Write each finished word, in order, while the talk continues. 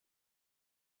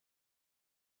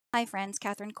Hi friends,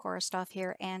 Catherine Korostoff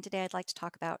here, and today I'd like to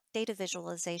talk about data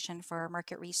visualization for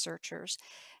market researchers.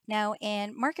 Now,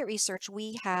 in market research,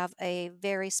 we have a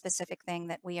very specific thing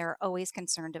that we are always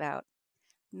concerned about,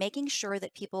 making sure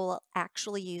that people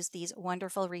actually use these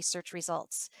wonderful research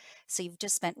results. So you've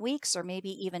just spent weeks or maybe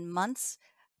even months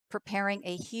preparing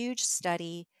a huge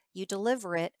study, you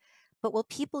deliver it, but will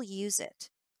people use it?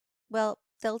 Well,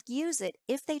 they'll use it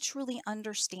if they truly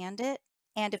understand it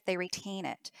and if they retain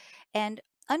it. And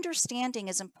understanding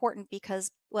is important because,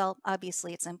 well,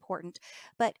 obviously it's important,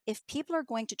 but if people are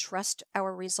going to trust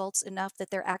our results enough that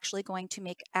they're actually going to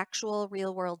make actual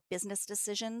real world business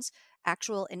decisions,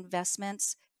 actual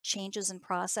investments, changes in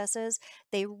processes,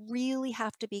 they really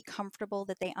have to be comfortable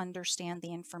that they understand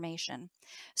the information.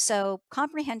 So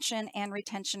comprehension and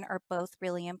retention are both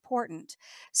really important.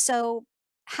 So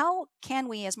how can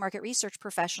we as market research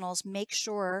professionals make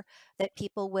sure that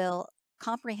people will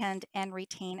comprehend and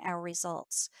retain our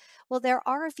results? Well, there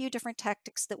are a few different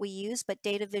tactics that we use, but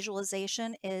data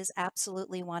visualization is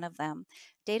absolutely one of them.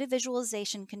 Data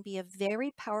visualization can be a very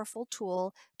powerful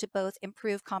tool to both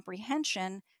improve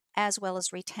comprehension as well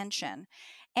as retention.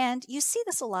 And you see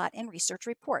this a lot in research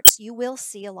reports. You will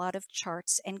see a lot of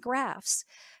charts and graphs.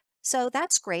 So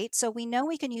that's great. So we know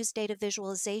we can use data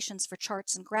visualizations for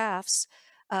charts and graphs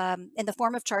in the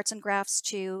form of charts and graphs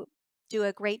to do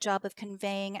a great job of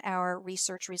conveying our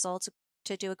research results,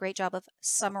 to do a great job of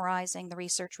summarizing the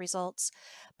research results.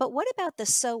 But what about the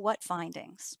so what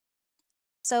findings?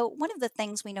 So one of the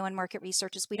things we know in market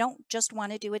research is we don't just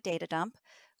want to do a data dump.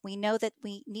 We know that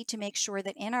we need to make sure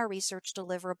that in our research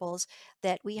deliverables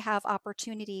that we have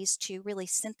opportunities to really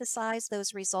synthesize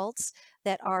those results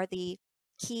that are the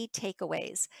key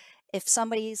takeaways. If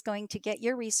somebody is going to get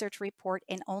your research report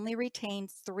and only retain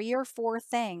 3 or 4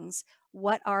 things,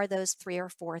 what are those 3 or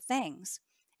 4 things?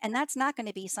 And that's not going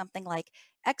to be something like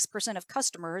X% of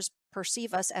customers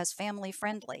perceive us as family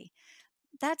friendly.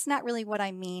 That's not really what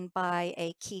I mean by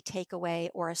a key takeaway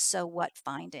or a so what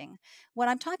finding. What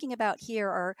I'm talking about here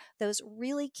are those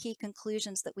really key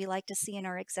conclusions that we like to see in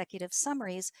our executive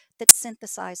summaries that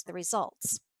synthesize the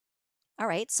results. All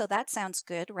right, so that sounds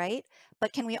good, right?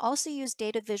 But can we also use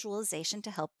data visualization to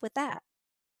help with that?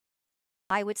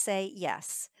 I would say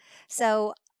yes.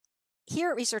 So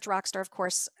here at Research Rockstar, of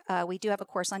course, we do have a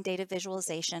course on data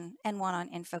visualization and one on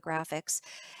infographics.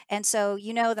 And so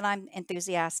you know that I'm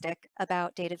enthusiastic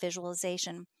about data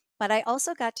visualization. But I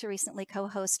also got to recently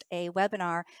co-host a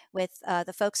webinar with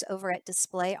the folks over at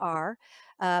DisplayR.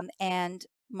 And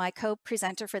my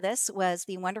co-presenter for this was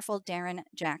the wonderful Daren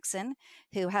Jackson,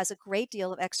 who has a great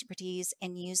deal of expertise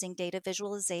in using data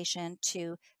visualization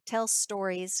to tell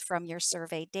stories from your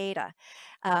survey data.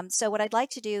 So what I'd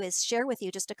like to do is share with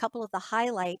you just a couple of the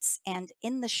highlights, and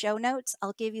in the show notes,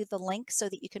 I'll give you the link so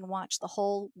that you can watch the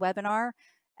whole webinar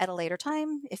at a later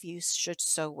time if you should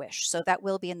so wish. So that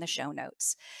will be in the show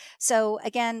notes. So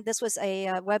again, this was a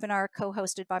webinar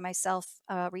co-hosted by myself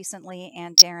recently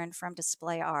and Daren from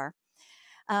DisplayR.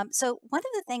 So one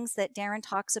of the things that Daren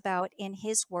talks about in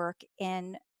his work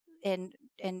in in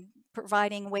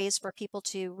providing ways for people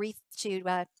to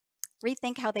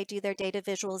rethink how they do their data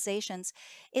visualizations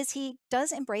is he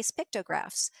does embrace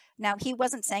pictographs. Now, he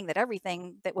wasn't saying that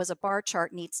everything that was a bar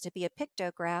chart needs to be a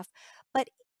pictograph, but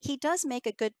he does make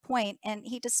a good point, and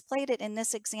he displayed it in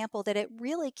this example that it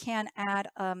really can add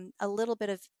a little bit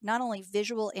of not only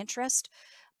visual interest,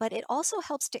 but it also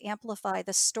helps to amplify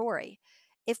the story.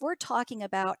 If we're talking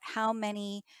about how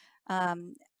many,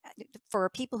 um, for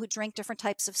people who drink different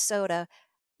types of soda,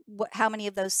 how many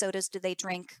of those sodas do they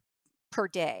drink per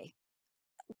day?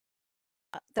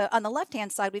 On the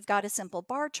left-hand side, we've got a simple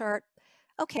bar chart.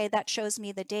 Okay, that shows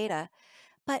me the data.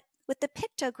 But with the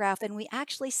pictograph, and we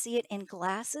actually see it in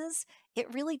glasses,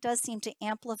 it really does seem to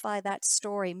amplify that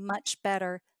story much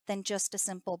better than just a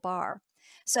simple bar.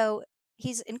 So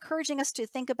he's encouraging us to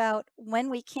think about when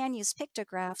we can use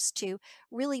pictographs to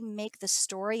really make the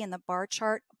story in the bar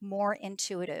chart more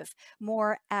intuitive,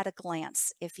 more at a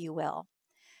glance, if you will.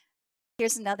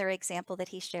 Here's another example that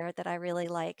he shared that I really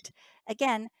liked.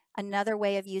 Again, another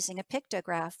way of using a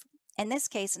pictograph. In this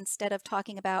case, instead of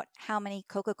talking about how many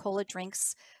Coca-Cola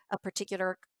drinks a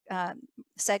particular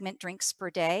segment drinks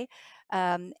per day,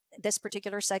 this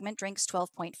particular segment drinks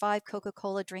 12.5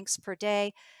 Coca-Cola drinks per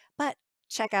day, but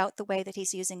check out the way that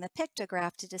he's using the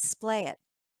pictograph to display it.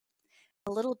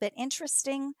 A little bit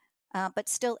interesting, but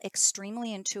still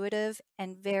extremely intuitive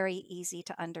and very easy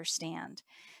to understand.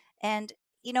 And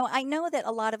I know that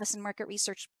a lot of us in market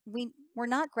research, we're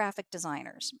not graphic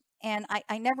designers. And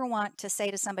I never want to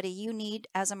say to somebody, you need,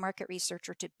 as a market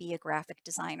researcher, to be a graphic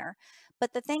designer.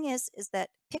 But the thing is that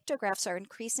pictographs are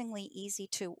increasingly easy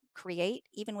to create,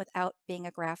 even without being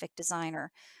a graphic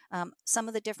designer. Some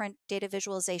of the different data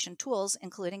visualization tools,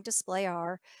 including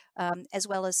DisplayR, as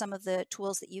well as some of the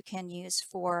tools that you can use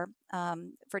for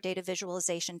data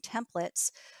visualization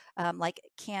templates, like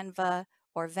Canva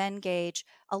or Venngage,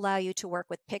 allow you to work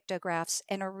with pictographs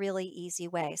in a really easy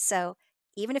way. So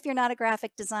even if you're not a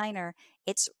graphic designer,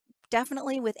 it's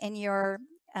definitely within your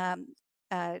um,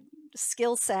 uh,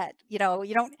 skill set. You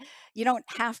don't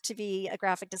have to be a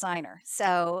graphic designer.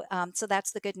 So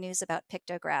that's the good news about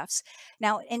pictographs.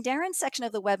 Now, in Daren's section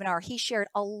of the webinar, he shared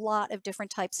a lot of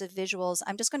different types of visuals.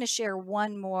 I'm just going to share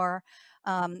one more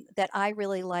that I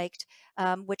really liked,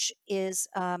 which is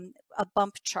a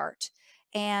bump chart.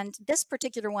 And this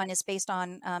particular one is based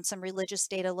on some religious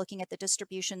data looking at the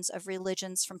distributions of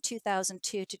religions from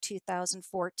 2002 to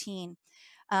 2014.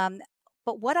 Um,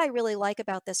 but what I really like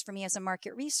about this for me as a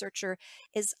market researcher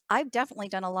is I've definitely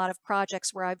done a lot of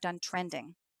projects where I've done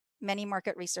trending. Many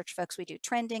market research folks, we do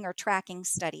trending or tracking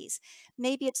studies.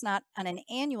 Maybe it's not on an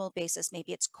annual basis,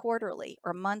 maybe it's quarterly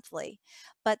or monthly.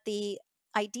 But the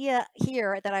idea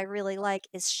here that I really like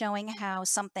is showing how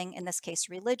something, in this case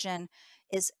religion,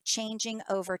 is changing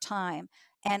over time.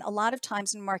 And a lot of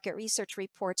times in market research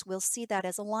reports, we'll see that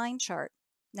as a line chart.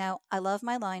 Now, I love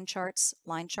my line charts.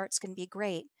 Line charts can be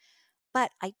great,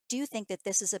 but I do think that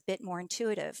this is a bit more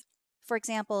intuitive. For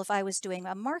example, if I was doing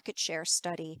a market share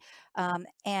study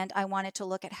and I wanted to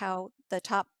look at how the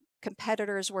top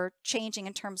competitors were changing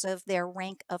in terms of their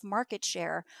rank of market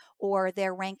share or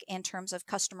their rank in terms of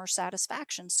customer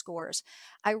satisfaction scores,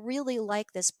 I really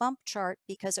like this bump chart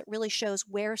because it really shows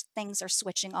where things are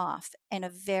switching off in a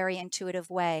very intuitive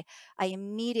way. I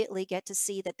immediately get to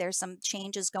see that there's some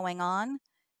changes going on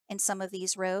in some of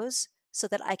these rows so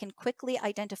that I can quickly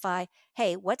identify,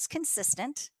 hey, what's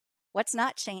consistent, what's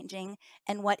not changing,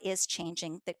 and what is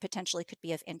changing that potentially could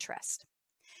be of interest.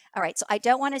 All right, so I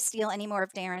don't want to steal any more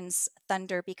of Daren's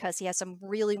thunder because he has some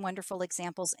really wonderful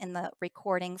examples in the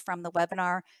recording from the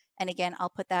webinar. And again, I'll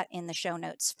put that in the show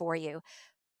notes for you.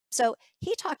 So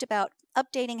he talked about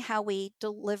updating how we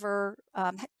deliver,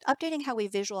 updating how we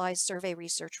visualize survey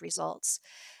research results.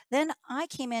 Then I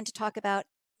came in to talk about,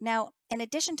 now, in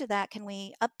addition to that, can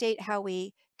we update how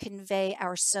we convey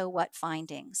our so what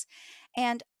findings?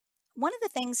 And one of the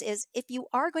things is, if you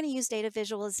are going to use data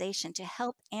visualization to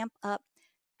help amp up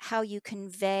how you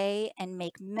convey and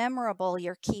make memorable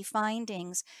your key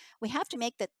findings, we have to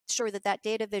make sure that that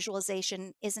data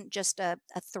visualization isn't just a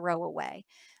throwaway.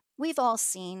 We've all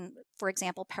seen, for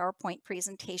example, PowerPoint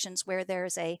presentations where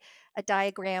there's a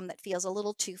diagram that feels a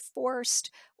little too forced,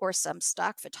 or some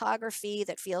stock photography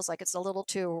that feels like it's a little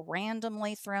too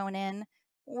randomly thrown in.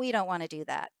 We don't want to do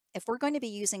that. If we're going to be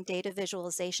using data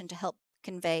visualization to help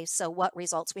convey so what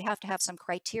results, we have to have some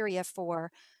criteria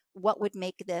for what would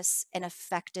make this an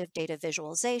effective data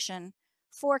visualization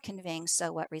for conveying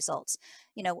so what results.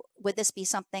 Would this be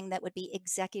something that would be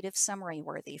executive summary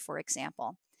worthy, for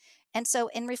example? And so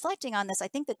in reflecting on this, I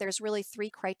think that there's really three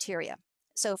criteria.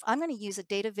 So if I'm going to use a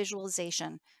data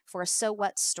visualization for a so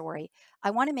what story,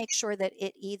 I want to make sure that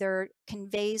it either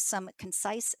conveys some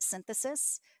concise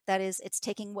synthesis, that is, it's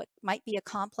taking what might be a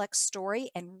complex story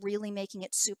and really making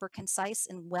it super concise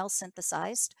and well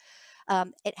synthesized.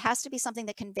 It has to be something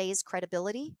that conveys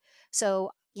credibility.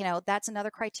 So, that's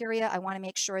another criteria. I want to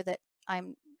make sure that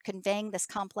I'm conveying this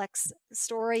complex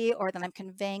story, or that I'm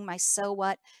conveying my so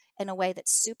what in a way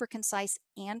that's super concise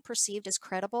and perceived as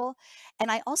credible.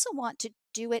 And I also want to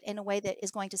do it in a way that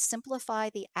is going to simplify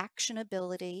the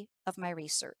actionability of my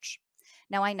research.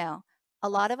 Now, I know a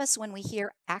lot of us, when we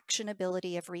hear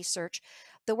actionability of research,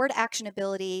 the word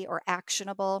actionability or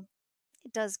actionable,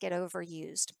 it does get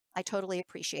overused. I totally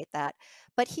appreciate that.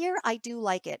 But here I do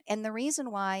like it. And the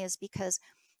reason why is because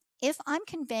if I'm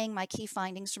conveying my key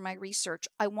findings from my research,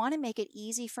 I want to make it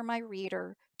easy for my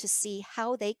reader to see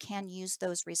how they can use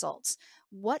those results.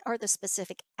 What are the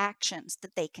specific actions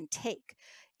that they can take?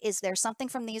 Is there something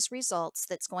from these results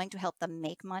that's going to help them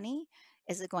make money?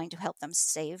 Is it going to help them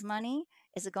save money?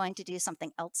 Is it going to do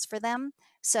something else for them?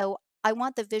 So I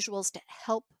want the visuals to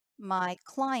help my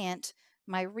client,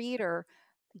 my reader,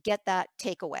 get that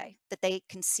takeaway, that they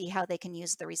can see how they can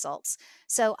use the results.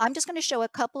 So I'm just going to show a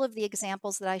couple of the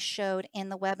examples that I showed in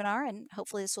the webinar, and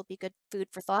hopefully this will be good food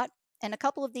for thought. And a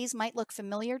couple of these might look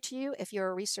familiar to you if you're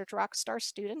a Research Rockstar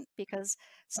student, because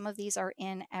some of these are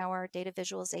in our data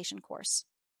visualization course.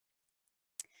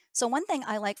 So one thing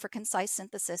I like for concise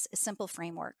synthesis is simple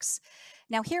frameworks.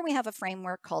 Now here we have a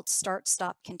framework called Start,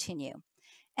 Stop, Continue.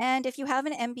 And if you have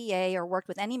an MBA or worked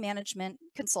with any management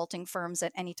consulting firms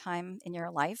at any time in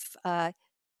your life,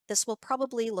 this will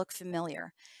probably look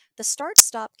familiar. The start,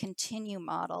 stop, continue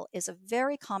model is a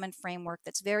very common framework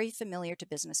that's very familiar to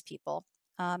business people.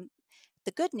 Um,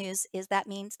 the good news is that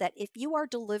means that if you are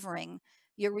delivering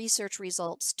your research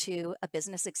results to a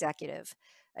business executive,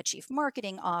 a chief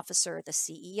marketing officer, the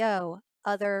CEO,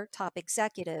 other top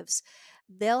executives,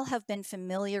 they'll have been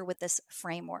familiar with this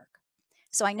framework.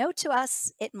 So I know to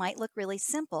us it might look really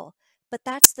simple, but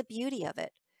that's the beauty of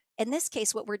it. In this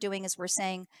case, what we're doing is we're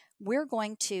saying we're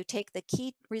going to take the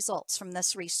key results from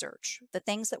this research, the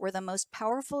things that were the most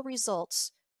powerful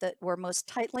results that were most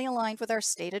tightly aligned with our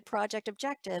stated project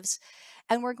objectives,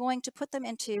 and we're going to put them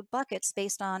into buckets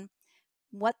based on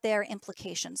what their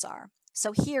implications are.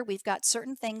 So here we've got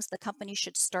certain things the company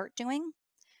should start doing,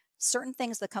 certain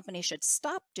things the company should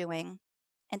stop doing,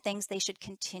 and things they should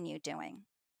continue doing.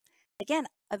 Again,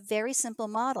 a very simple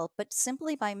model, but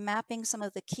simply by mapping some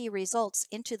of the key results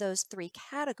into those three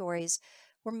categories,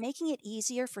 we're making it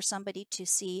easier for somebody to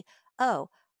see, oh,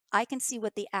 I can see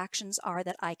what the actions are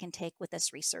that I can take with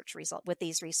this research result, with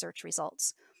these research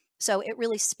results. So it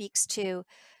really speaks to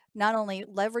not only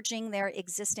leveraging their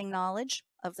existing knowledge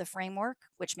of the framework,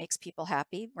 which makes people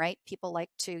happy, right? People like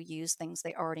to use things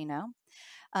they already know.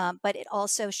 But it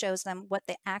also shows them what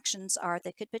the actions are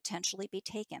that could potentially be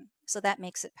taken. So that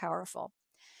makes it powerful.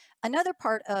 Another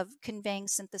part of conveying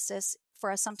synthesis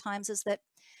for us sometimes is that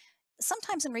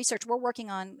sometimes in research, we're working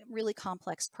on really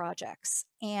complex projects.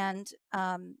 And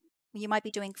you might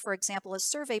be doing, for example, a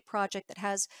survey project that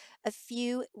has a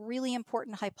few really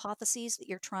important hypotheses that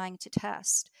you're trying to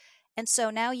test. And so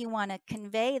now you want to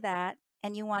convey that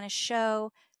and you want to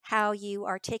show how you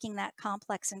are taking that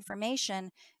complex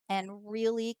information and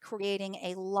really creating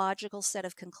a logical set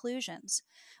of conclusions.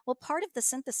 Well, part of the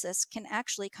synthesis can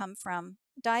actually come from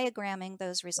diagramming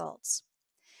those results.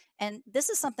 And this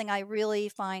is something I really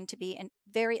find to be a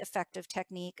very effective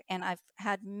technique. And I've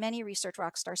had many Research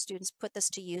Rockstar students put this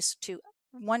to use to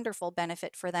wonderful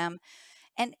benefit for them.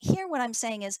 And here what I'm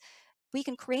saying is we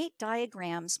can create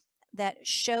diagrams that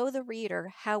show the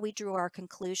reader how we drew our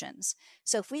conclusions.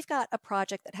 So if we've got a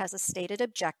project that has a stated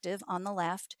objective on the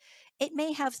left, it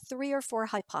may have 3 or 4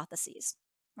 hypotheses,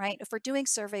 right? If we're doing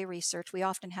survey research, we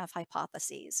often have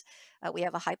hypotheses. We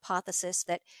have a hypothesis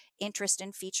that interest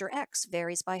in feature X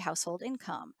varies by household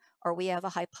income, or we have a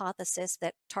hypothesis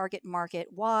that target market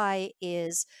Y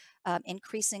is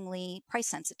increasingly price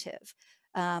sensitive,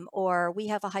 or we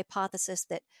have a hypothesis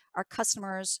that our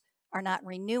customers are not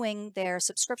renewing their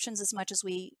subscriptions as much as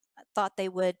we thought they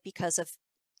would because of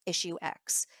issue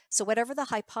X. So whatever the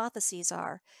hypotheses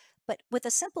are, but with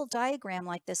a simple diagram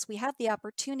like this, we have the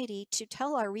opportunity to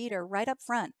tell our reader right up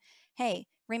front, hey,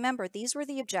 remember, this was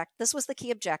the key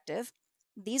objective.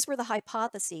 These were the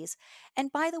hypotheses.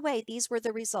 And by the way, these were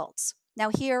the results. Now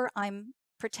here I'm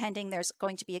pretending there's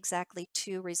going to be exactly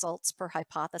 2 results per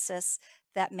hypothesis.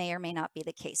 That may or may not be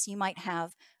the case. You might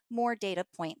have more data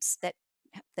points that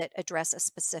address a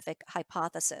specific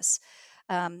hypothesis.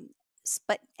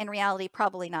 But in reality,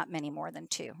 probably not many more than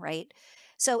 2, right?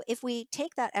 So if we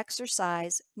take that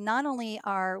exercise, not only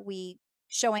are we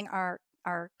showing our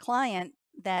client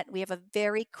that we have a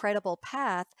very credible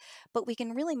path, but we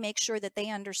can really make sure that they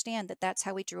understand that that's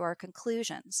how we drew our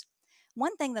conclusions.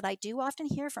 One thing that I do often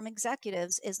hear from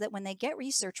executives is that when they get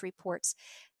research reports,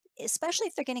 especially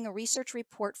if they're getting a research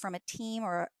report from a team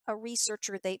or a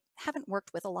researcher they haven't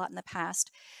worked with a lot in the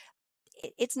past,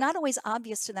 it's not always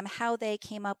obvious to them how they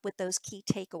came up with those key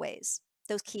takeaways,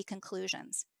 those key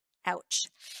conclusions. Ouch,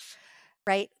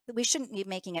 right? We shouldn't be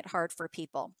making it hard for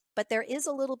people, but there is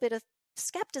a little bit of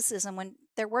skepticism when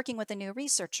they're working with a new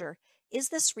researcher. Is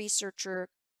this researcher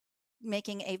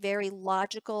making a very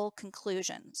logical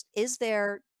conclusions? Is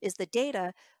the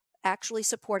data actually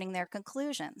supporting their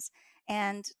conclusions?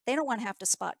 And they don't want to have to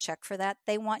spot check for that.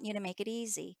 They want you to make it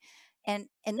easy. And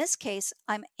in this case,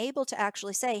 I'm able to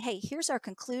actually say, hey, here's our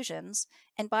conclusions.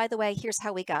 And by the way, here's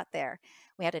how we got there.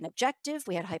 We had an objective,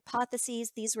 we had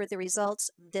hypotheses, these were the results,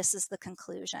 this is the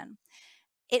conclusion.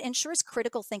 It ensures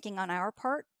critical thinking on our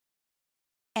part,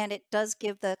 and it does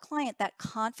give the client that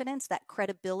confidence, that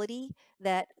credibility,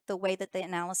 that the way that the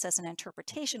analysis and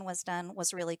interpretation was done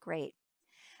was really great.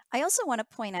 I also want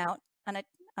to point out on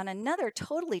another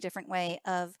totally different way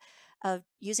of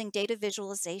using data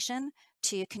visualization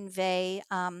to convey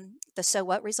the so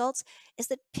what results is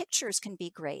that pictures can be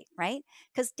great, right?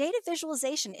 Because data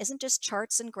visualization isn't just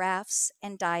charts and graphs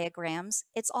and diagrams,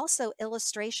 it's also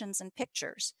illustrations and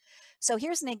pictures. So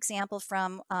here's an example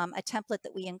from a template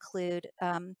that we include.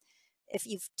 if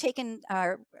you've taken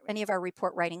any of our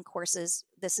report writing courses,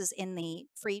 this is in the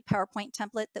free PowerPoint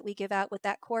template that we give out with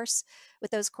that course,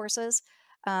 with those courses.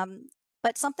 Um,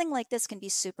 but something like this can be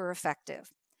super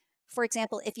effective. For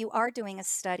example, if you are doing a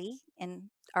study in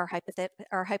our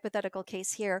hypothetical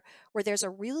case here, where there's a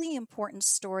really important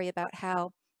story about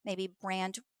how maybe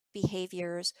brand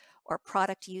behaviors or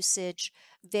product usage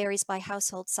varies by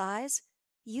household size,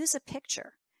 use a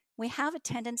picture. We have a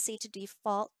tendency to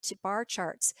default to bar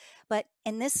charts, but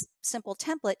in this simple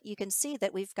template, you can see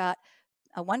that we've got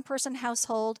a one-person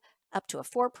household up to a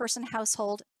four-person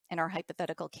household in our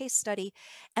hypothetical case study,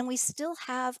 and we still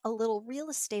have a little real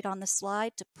estate on the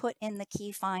slide to put in the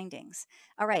key findings.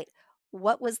 All right,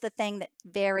 what was the thing that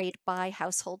varied by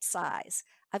household size?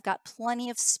 I've got plenty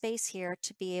of space here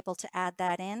to be able to add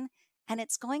that in, and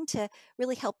it's going to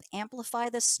really help amplify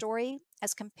the story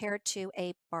as compared to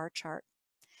a bar chart.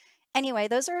 Anyway,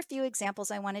 those are a few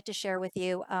examples I wanted to share with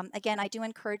you. Again, I do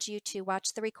encourage you to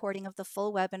watch the recording of the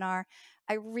full webinar.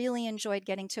 I really enjoyed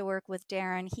getting to work with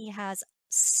Daren. He has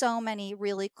so many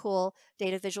really cool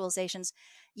data visualizations.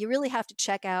 You really have to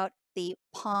check out the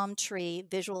palm tree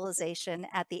visualization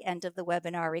at the end of the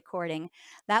webinar recording.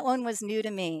 That one was new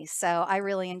to me, so I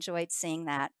really enjoyed seeing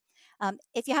that.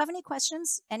 If you have any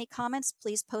questions, any comments,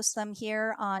 please post them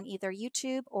here on either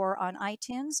YouTube or on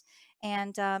iTunes.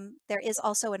 And there is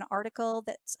also an article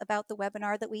that's about the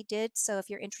webinar that we did. So if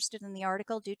you're interested in the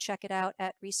article, do check it out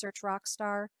at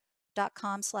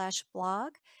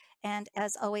researchrockstar.com/blog. And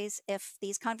as always, if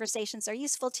these conversations are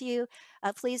useful to you,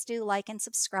 please do like and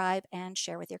subscribe and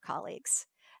share with your colleagues.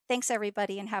 Thanks,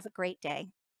 everybody, and have a great day.